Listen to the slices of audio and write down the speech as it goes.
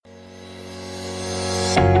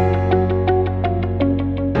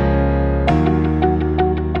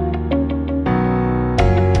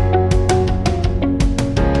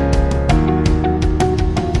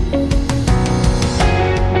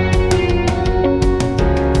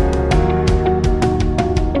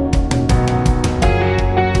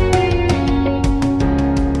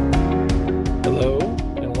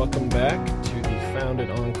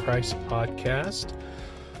podcast.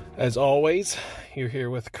 As always, you're here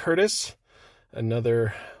with Curtis,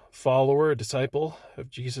 another follower, disciple of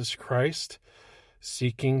Jesus Christ,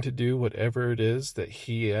 seeking to do whatever it is that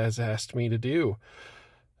he has asked me to do.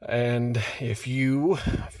 And if you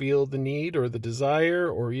feel the need or the desire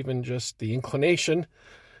or even just the inclination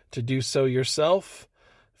to do so yourself,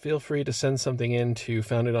 feel free to send something in to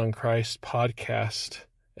Founded on Christ podcast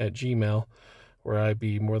at Gmail, where I'd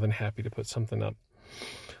be more than happy to put something up.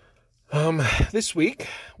 This week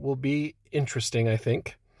will be interesting, I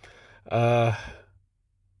think. I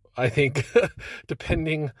think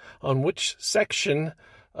depending on which section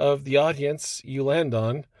of the audience you land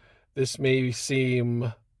on, this may seem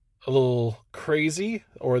a little crazy,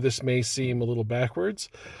 or this may seem a little backwards.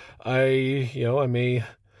 It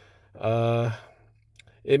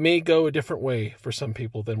may go a different way for some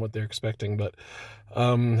people than what they're expecting, but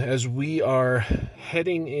as we are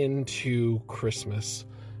heading into Christmas,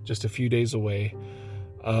 just a few days away,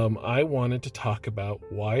 I wanted to talk about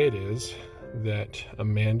why it is that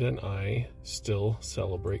Amanda and I still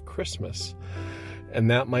celebrate Christmas. And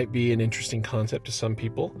that might be an interesting concept to some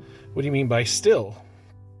people. What do you mean by still?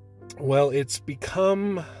 Well, it's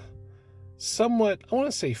become somewhat, I want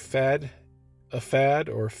to say a fad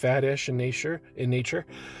or faddish in nature.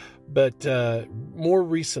 But more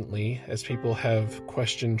recently, as people have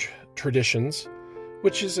questioned traditions,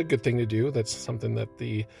 which is a good thing to do. That's something that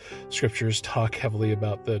the scriptures talk heavily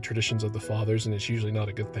about, the traditions of the fathers, and it's usually not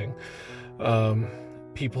a good thing.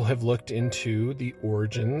 People have looked into the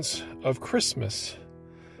origins of Christmas,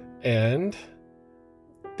 and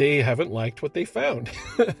they haven't liked what they found.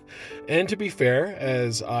 And to be fair,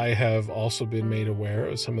 as I have also been made aware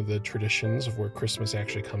of some of the traditions of where Christmas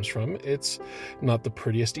actually comes from, it's not the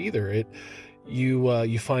prettiest either.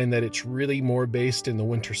 You find that it's really more based in the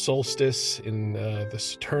winter solstice, in the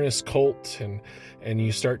Saturnus cult, and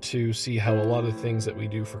you start to see how a lot of the things that we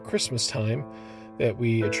do for Christmas time that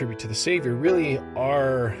we attribute to the Savior really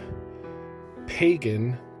are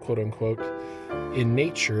pagan, quote unquote, in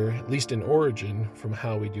nature, at least in origin, from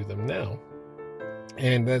how we do them now.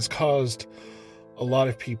 And that's caused a lot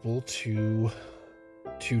of people to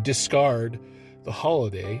discard the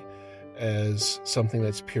holiday as something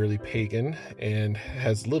that's purely pagan and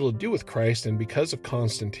has little to do with Christ. And because of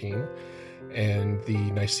Constantine and the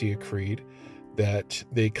Nicaea Creed, that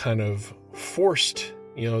they kind of forced,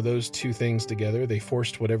 those two things together. They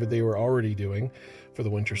forced whatever they were already doing for the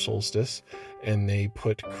winter solstice, and they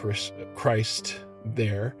put Christ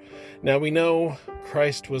there. Now, we know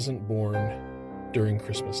Christ wasn't born during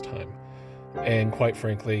Christmas time, and quite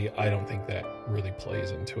frankly, I don't think that really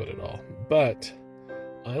plays into it at all. But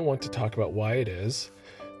I want to talk about why it is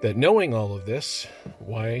that, knowing all of this,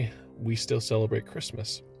 why we still celebrate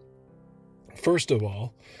Christmas. First of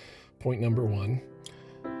all, point number one,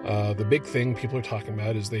 the big thing people are talking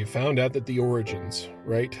about is they found out that the origins,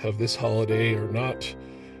 right, of this holiday are not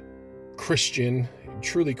Christian,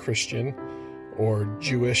 truly Christian, or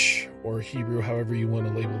Jewish, or Hebrew, however you want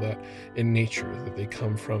to label that, in nature, that they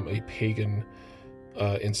come from a pagan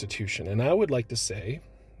institution. And I would like to say,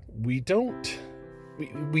 we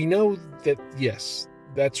know that, yes,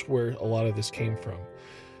 that's where a lot of this came from,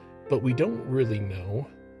 but we don't really know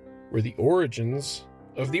where the origins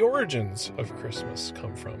of Christmas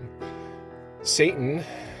come from. Satan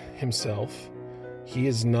himself, he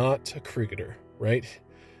is not a cricketer, right?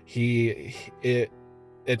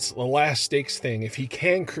 It's the last stakes thing. If he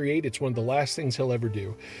can create, it's one of the last things he'll ever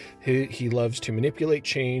do. He loves to manipulate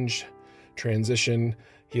change, transition.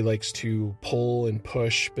 He likes to pull and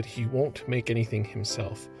push, but he won't make anything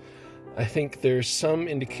himself. I think there's some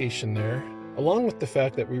indication there, along with the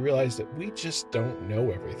fact that we realize that we just don't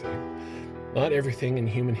know everything. Not everything in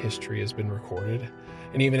human history has been recorded.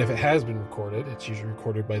 And even if it has been recorded, it's usually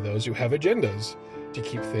recorded by those who have agendas to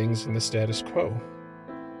keep things in the status quo.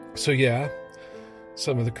 So yeah,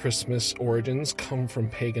 some of the Christmas origins come from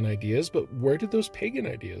pagan ideas, but where did those pagan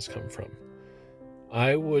ideas come from?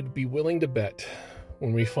 I would be willing to bet,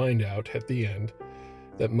 when we find out at the end,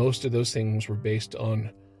 that most of those things were based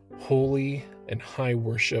on holy and high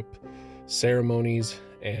worship ceremonies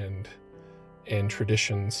and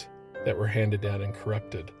traditions that were handed down and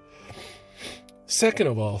corrupted. Second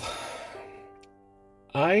of all,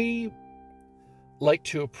 I like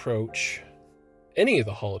to approach any of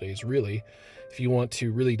the holidays, really. If you want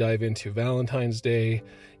to really dive into Valentine's Day,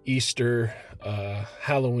 Easter,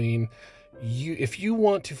 Halloween, if you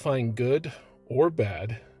want to find good or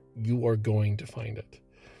bad, you are going to find it.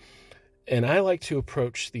 And I like to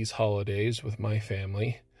approach these holidays with my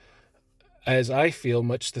family as I feel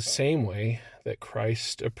much the same way that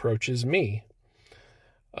Christ approaches me.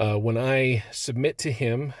 When I submit to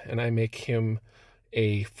him and I make him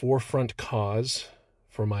a forefront cause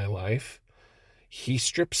for my life, he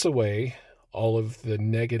strips away all of the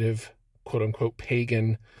negative, quote unquote,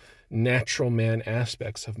 pagan, natural man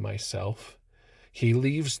aspects of myself. He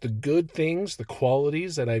leaves the good things, the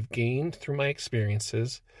qualities that I've gained through my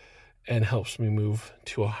experiences, and helps me move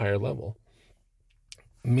to a higher level.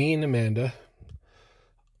 Me and Amanda,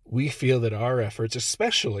 we feel that our efforts,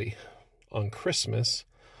 especially on Christmas,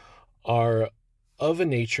 are of a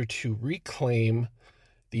nature to reclaim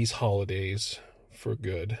these holidays for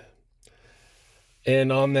good.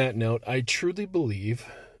 And on that note, I truly believe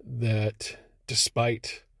that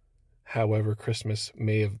despite however Christmas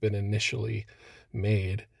may have been initially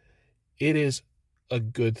made, it is a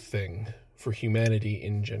good thing for humanity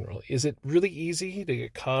in general. Is it really easy to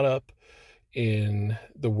get caught up in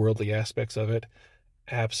the worldly aspects of it?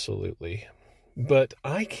 Absolutely. But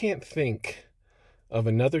I can't think of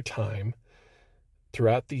another time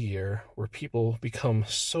throughout the year where people become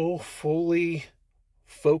so fully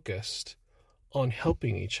focused on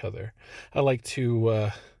helping each other. I like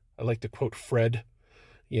to quote Fred,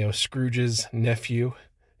 Scrooge's nephew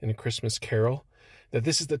in A Christmas Carol, that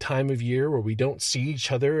this is the time of year where we don't see each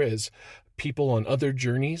other as people on other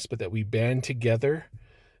journeys, but that we band together,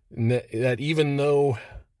 and that even though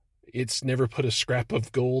it's never put a scrap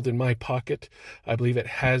of gold in my pocket, I believe it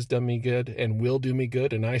has done me good and will do me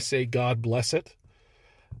good, and I say God bless it.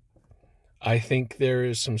 I think there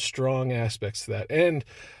is some strong aspects to that, and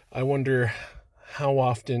I wonder how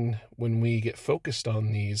often when we get focused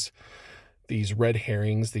on these red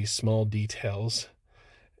herrings, these small details,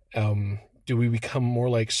 do we become more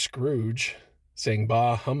like Scrooge, saying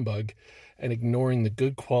bah humbug, and ignoring the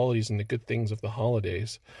good qualities and the good things of the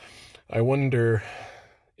holidays? I wonder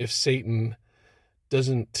if Satan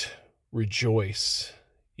doesn't rejoice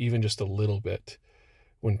even just a little bit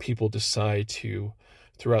when people decide to,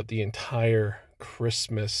 throughout the entire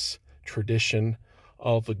Christmas tradition,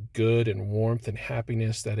 all the good and warmth and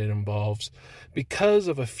happiness that it involves, because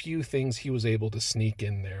of a few things he was able to sneak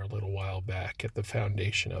in there a little while back at the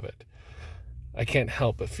foundation of it. I can't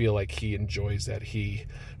help but feel like he enjoys that. He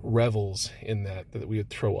revels in that we would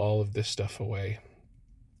throw all of this stuff away.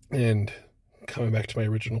 And coming back to my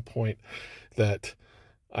original point, that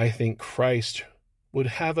I think Christ would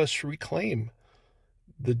have us reclaim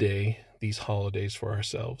the day, these holidays, for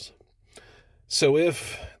ourselves. So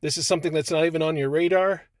if this is something that's not even on your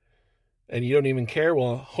radar and you don't even care,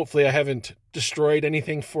 well, hopefully I haven't destroyed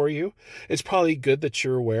anything for you. It's probably good that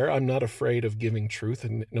you're aware. I'm not afraid of giving truth,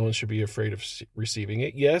 and no one should be afraid of receiving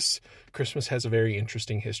it. Yes, Christmas has a very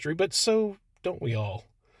interesting history, but so don't we all.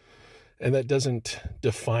 And that doesn't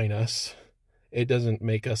define us. It doesn't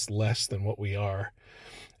make us less than what we are.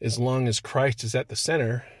 As long as Christ is at the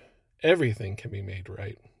center, everything can be made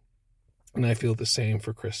right. And I feel the same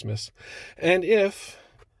for Christmas. And if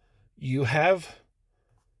you have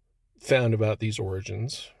found about these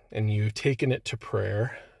origins and you've taken it to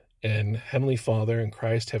prayer, and Heavenly Father and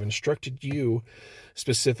Christ have instructed you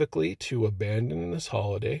specifically to abandon this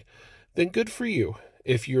holiday, then good for you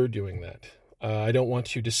if you're doing that. I don't want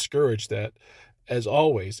to discourage that. As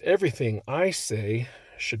always, everything I say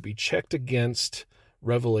should be checked against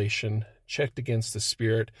revelation, checked against the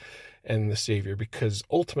Spirit and the Savior, because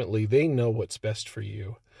ultimately they know what's best for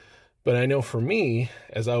you. But I know for me,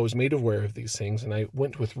 as I was made aware of these things, and I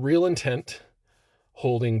went with real intent,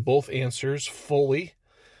 holding both answers fully,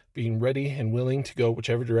 being ready and willing to go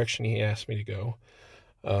whichever direction he asked me to go,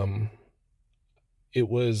 it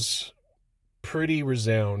was pretty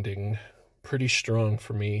resounding, pretty strong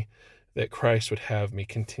for me that Christ would have me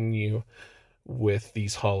continue with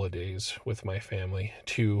these holidays with my family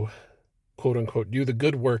to, quote unquote, do the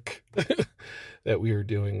good work that we are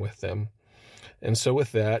doing with them. And so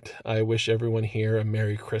with that, I wish everyone here a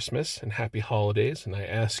Merry Christmas and Happy Holidays. And I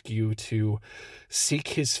ask you to seek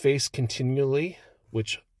his face continually,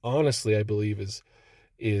 which honestly I believe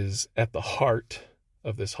is at the heart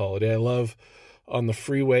of this holiday. I love on the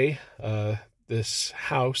freeway, this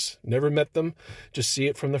house, never met them, just see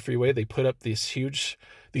it from the freeway. They put up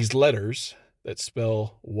these letters that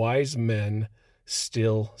spell wise men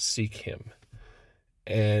still seek him.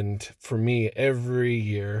 And for me, every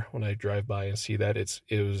year when I drive by and see that, it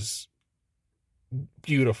was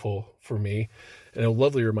beautiful for me and a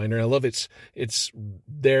lovely reminder. I love it's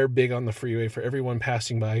there big on the freeway for everyone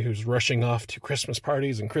passing by who's rushing off to Christmas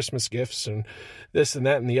parties and Christmas gifts and this and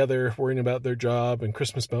that and the other, worrying about their job and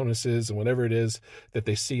Christmas bonuses and whatever it is, that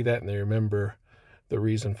they see that and they remember the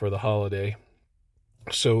reason for the holiday.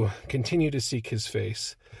 So continue to seek his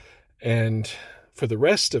face. And for the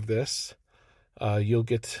rest of this, you'll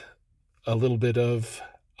get a little bit of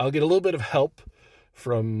I'll get a little bit of help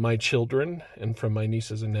from my children and from my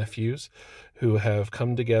nieces and nephews who have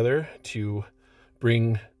come together to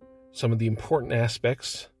bring some of the important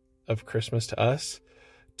aspects of Christmas to us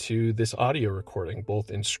to this audio recording, both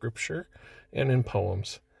in scripture and in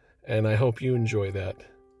poems. And I hope you enjoy that.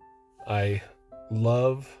 I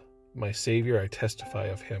love my Savior. I testify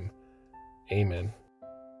of him. Amen.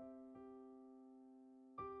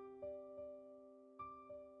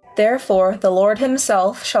 Therefore the Lord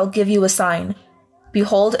himself shall give you a sign.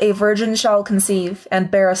 Behold, a virgin shall conceive,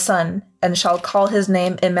 and bear a son, and shall call his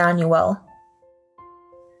name Emmanuel.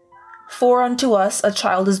 For unto us a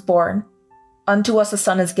child is born, unto us a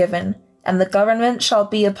son is given, and the government shall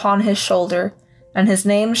be upon his shoulder, and his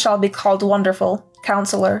name shall be called Wonderful,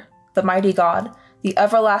 Counselor, the Mighty God, the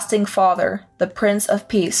Everlasting Father, the Prince of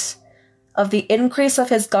Peace. Of the increase of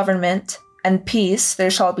his government and peace there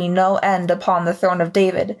shall be no end upon the throne of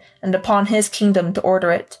David, and upon his kingdom to order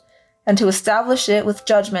it, and to establish it with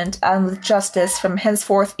judgment and with justice from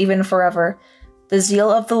henceforth even forever. The zeal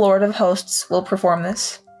of the Lord of hosts will perform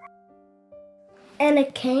this. And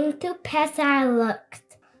it came to pass I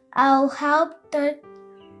looked, I'll help the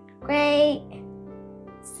great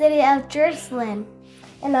city of Jerusalem,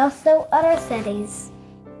 and also other cities,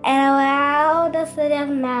 and allow the city of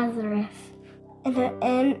Nazareth. And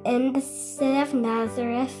in the city of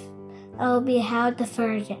Nazareth I will beheld the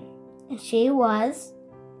virgin, and she was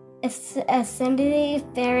exceedingly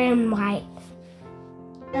fair and white.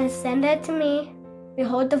 And ascended to me,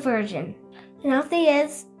 behold the virgin, and of the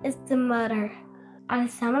is the mother of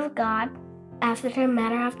the Son of God, after the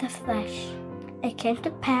manner of the flesh. It came to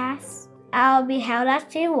pass, I beheld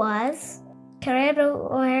that she was carried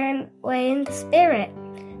away in the spirit,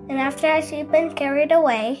 and after she had been carried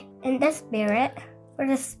away in the spirit for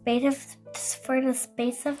the space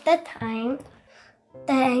of the time,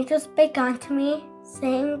 the angel spake unto me,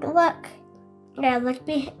 saying, Look. And I looked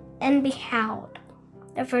and beheld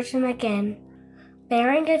the virgin again,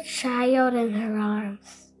 bearing a child in her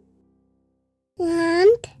arms.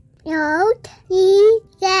 And behold, he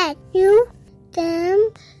said to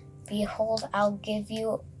them, Behold, I'll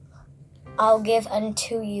give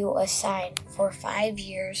unto you a sign. For 5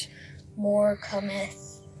 years more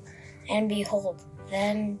cometh, and behold,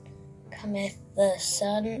 then cometh the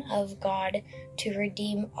Son of God to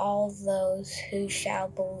redeem all those who shall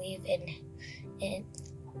believe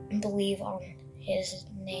believe on his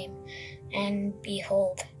name. And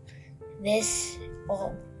behold, this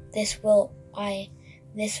will I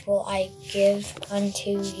give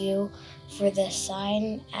unto you for the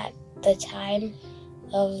sign at the time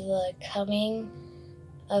of the coming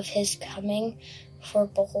of his coming. For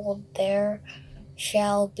behold, there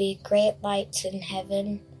shall be great lights in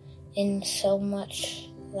heaven, in so much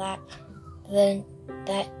that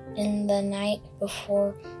in the night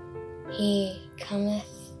before he cometh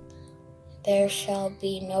there shall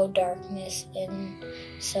be no darkness, in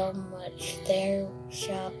so much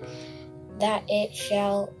that it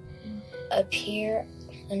shall appear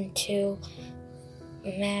unto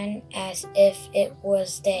man as if it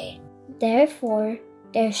was day. Therefore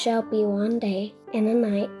there shall be one day, and a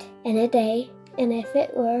night, and a day, and if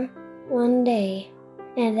it were one day,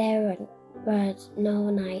 and there was no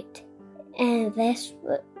night. And this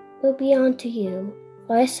will be unto you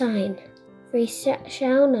for a sign, for ye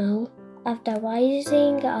shall know of the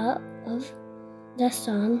rising up of the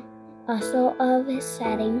sun, also of his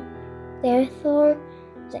setting. Therefore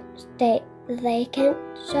they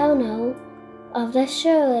shall know of the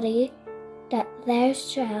surety that there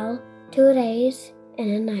shall 2 days and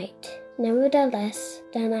a night. Nevertheless,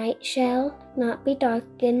 the night shall not be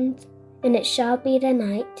darkened, and it shall be the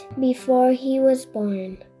night before he was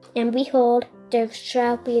born. And behold, there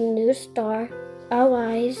shall be a new star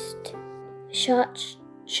arised, such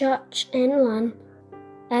an one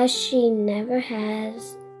as she never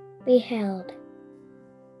has beheld.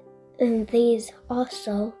 And these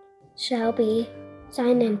also shall be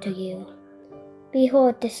sign unto you.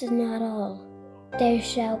 Behold, this is not all. There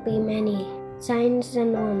shall be many signs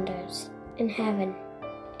and wonders in heaven,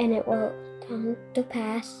 and it will come to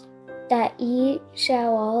pass that ye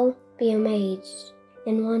shall all be amazed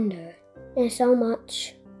and wonder, and so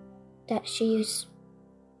much that she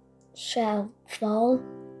shall fall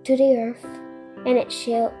to the earth, and it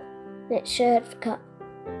should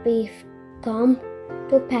come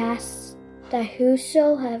to pass that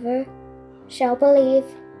whosoever shall believe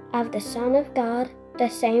of the Son of God, the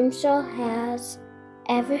same shall have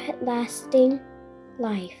everlasting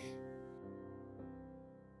life.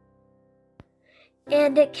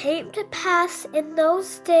 And it came to pass in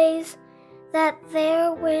those days that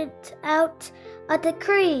there went out a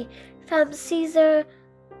decree from Caesar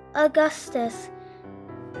Augustus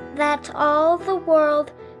that all the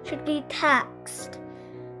world should be taxed.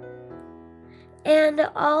 And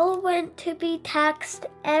all went to be taxed,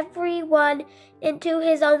 every one into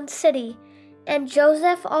his own city. And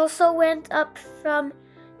Joseph also went up from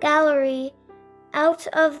Galilee, out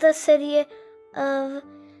of the city of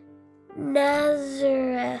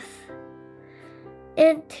Nazareth,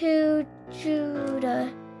 into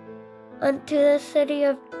Judah, unto the city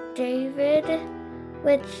of David,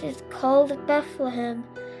 which is called Bethlehem,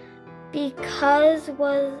 because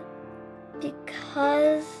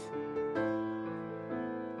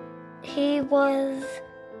he was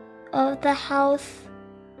of the house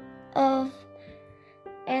of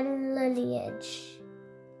and lineage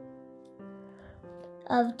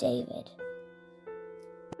of David.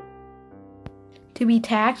 To be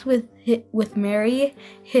taxed with Mary,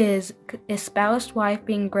 his espoused wife,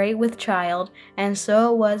 being great with child. And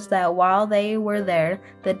so it was that while they were there,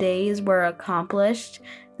 the days were accomplished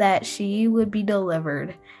that she would be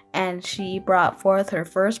delivered. And she brought forth her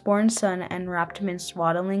firstborn son, and wrapped him in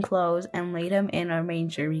swaddling clothes, and laid him in a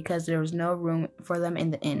manger, because there was no room for them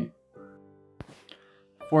in the inn.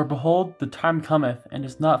 For behold, the time cometh, and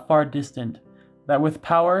is not far distant, that with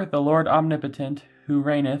power the Lord omnipotent, who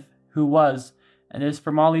reigneth, who was, and is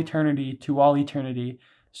from all eternity to all eternity,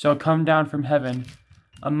 shall come down from heaven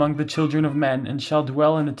among the children of men, and shall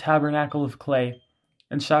dwell in the tabernacle of clay,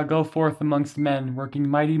 and shall go forth amongst men, working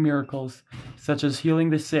mighty miracles, such as healing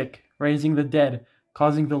the sick, raising the dead,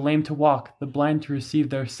 causing the lame to walk, the blind to receive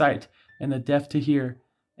their sight, and the deaf to hear,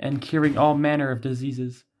 and curing all manner of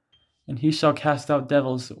diseases. And he shall cast out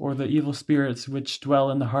devils, or the evil spirits which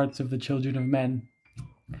dwell in the hearts of the children of men.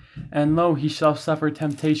 And lo, he shall suffer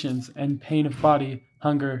temptations, and pain of body,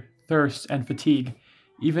 hunger, thirst, and fatigue,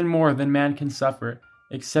 even more than man can suffer,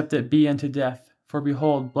 except it be unto death. For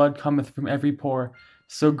behold, blood cometh from every pore,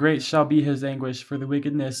 so great shall be his anguish for the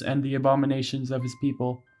wickedness and the abominations of his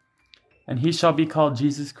people. And he shall be called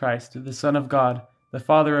Jesus Christ, the Son of God, the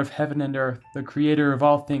Father of heaven and earth, the Creator of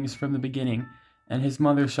all things from the beginning, and his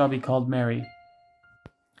mother shall be called Mary.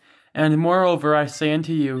 And moreover I say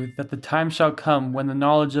unto you, that the time shall come when the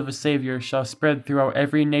knowledge of a Saviour shall spread throughout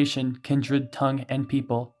every nation, kindred, tongue, and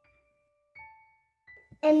people.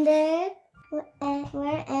 And there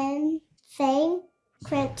were in same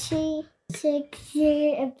country 6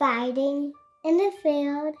 years abiding in the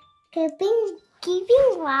field,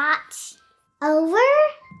 keeping watch over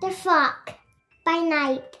the flock by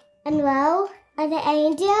night. And lo, an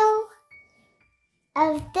angel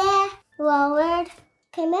of the Lord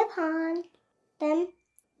came upon them,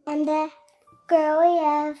 and the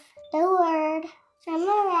glory of the Lord shone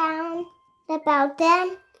around about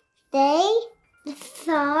them. They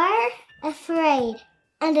were afraid,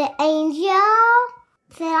 and the angel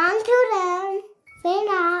said unto them, Fear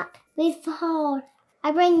not, behold,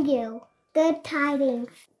 I bring you good tidings,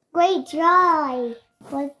 great joy,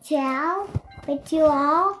 which shall be to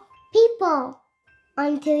all people.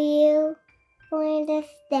 Unto you for this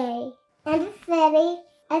day, and the city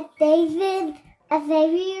of David, a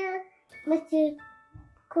Savior, which is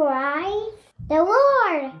Christ the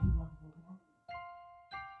Lord.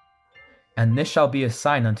 And this shall be a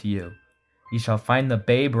sign unto you. Ye shall find the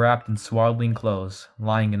babe wrapped in swaddling clothes,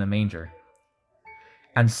 lying in a manger.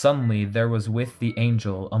 And suddenly there was with the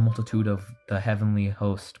angel a multitude of the heavenly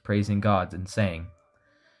host, praising God, and saying,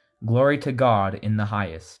 Glory to God in the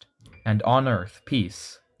highest, and on earth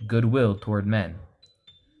peace, goodwill toward men.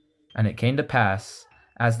 And it came to pass,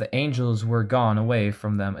 as the angels were gone away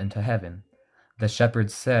from them into heaven, the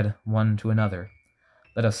shepherds said one to another,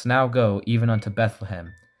 Let us now go even unto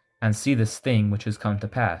Bethlehem, and see this thing which is come to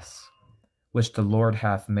pass, which the Lord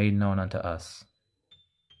hath made known unto us.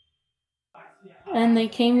 And they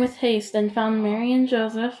came with haste, and found Mary and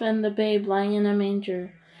Joseph and the babe lying in a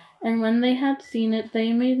manger. And when they had seen it,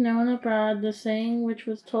 they made known abroad the saying which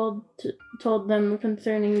was told them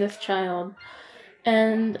concerning this child.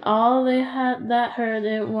 And all that heard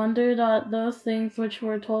it wondered at those things which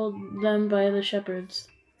were told them by the shepherds.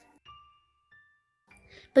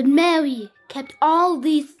 But Mary kept all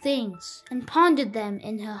these things, and pondered them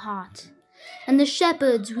in her heart. And the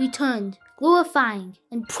shepherds returned, glorifying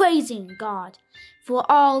and praising God for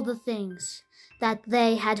all the things that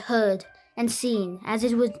they had heard and seen, as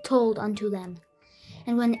it was told unto them.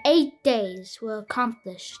 And when 8 days were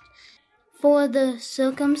accomplished for the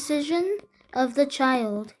circumcision of the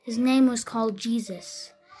child, his name was called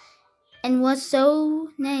Jesus, and was so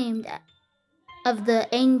named of the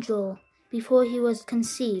angel before he was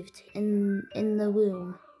conceived in the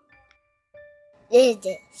womb.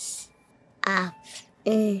 Jesus of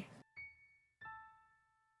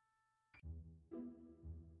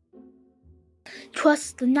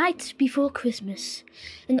 'Twas the night before Christmas,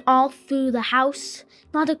 and all through the house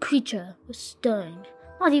not a creature was stirring,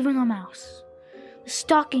 not even a mouse. The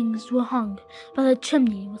stockings were hung by the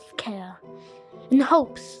chimney with care, in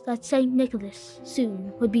hopes that St. Nicholas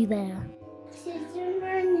soon would be there.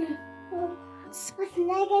 Children with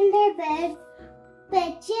neck in their bed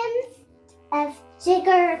gems of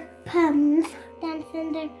jigger plums dance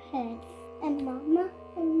in their heads. And Mama,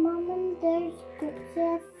 there's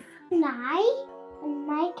just night, and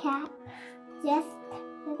my cap just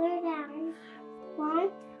feathered down one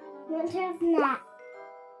winter's nap.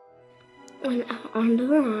 When out on the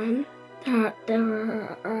lawn,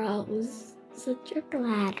 there arose such a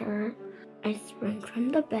clatter. I sprang from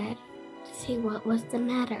the bed to see what was the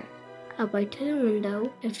matter. I went to the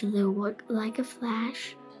window, and to the work like a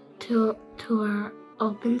flash, to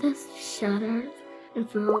open the shutters and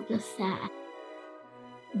threw up the sash.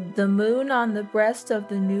 The moon on the breast of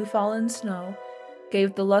the new-fallen snow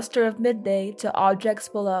gave the luster of midday to objects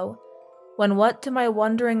below, when what to my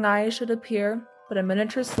wondering eyes should appear but a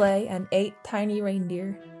miniature sleigh and 8 tiny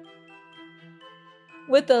reindeer.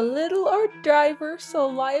 With a little old driver so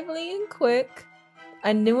lively and quick,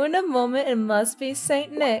 I knew in a moment it must be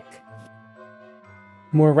Saint Nick.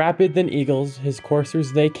 More rapid than eagles, his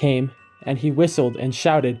coursers they came, and he whistled and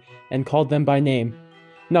shouted and called them by name.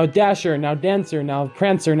 Now Dasher, now Dancer, now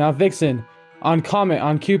Prancer, now Vixen, on Comet,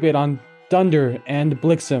 on Cupid, on Dunder and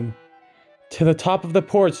Blixen. To the top of the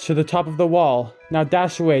porch, to the top of the wall, now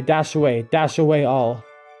dash away, dash away, dash away all.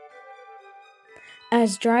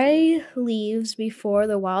 As dry leaves before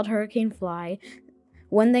the wild hurricane fly,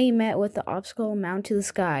 when they met with the obstacle mount to the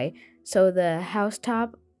sky, so the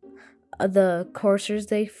housetop the coursers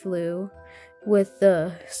they flew, with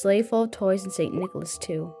the sleigh full of toys and St. Nicholas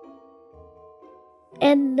too.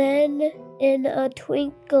 And then, in a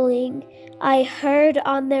twinkling, I heard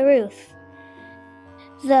on the roof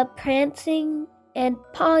the prancing and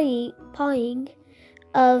pawing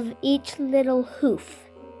of each little hoof.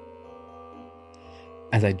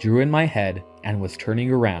 As I drew in my head and was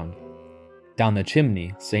turning around, down the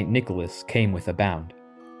chimney St. Nicholas came with a bound.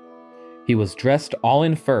 He was dressed all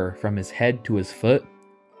in fur from his head to his foot,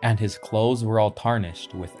 and his clothes were all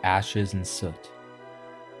tarnished with ashes and soot.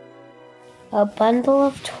 A bundle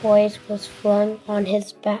of toys was flung on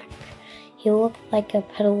his back. He looked like a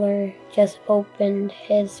peddler just opened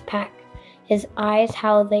his pack. His eyes,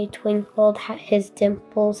 how they twinkled, his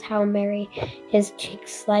dimples, how merry, his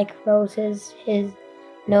cheeks like roses, his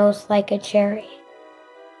nose like a cherry.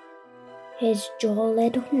 His droll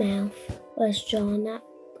little mouth was drawn up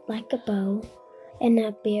like a bow, and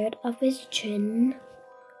the beard of his chin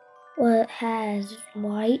was as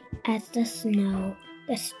white as the snow.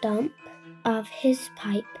 The stump of his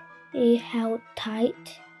pipe he held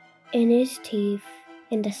tight in his teeth,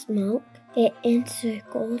 and the smoke it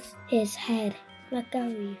encircled his head like a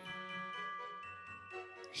wreath.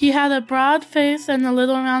 He had a broad face and a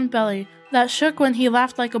little round belly that shook when he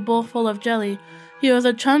laughed like a bowl full of jelly. He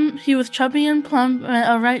was chubby and plump,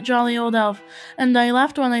 a right jolly old elf, and I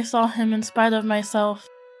laughed when I saw him in spite of myself.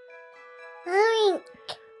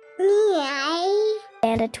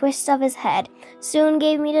 And a twist of his head soon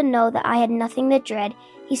gave me to know that I had nothing to dread.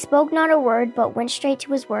 He spoke not a word, but went straight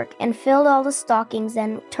to his work, and filled all the stockings,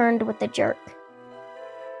 then turned with a jerk.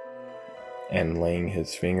 And laying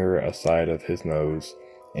his finger aside of his nose,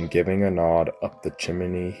 and giving a nod up the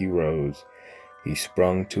chimney he rose, he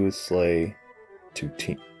sprung to his sleigh,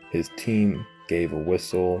 his team gave a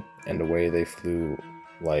whistle, and away they flew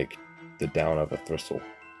like the down of a thistle.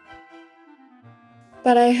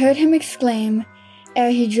 But I heard him exclaim,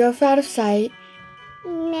 ere he drove out of sight,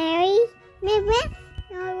 Merry Christmas!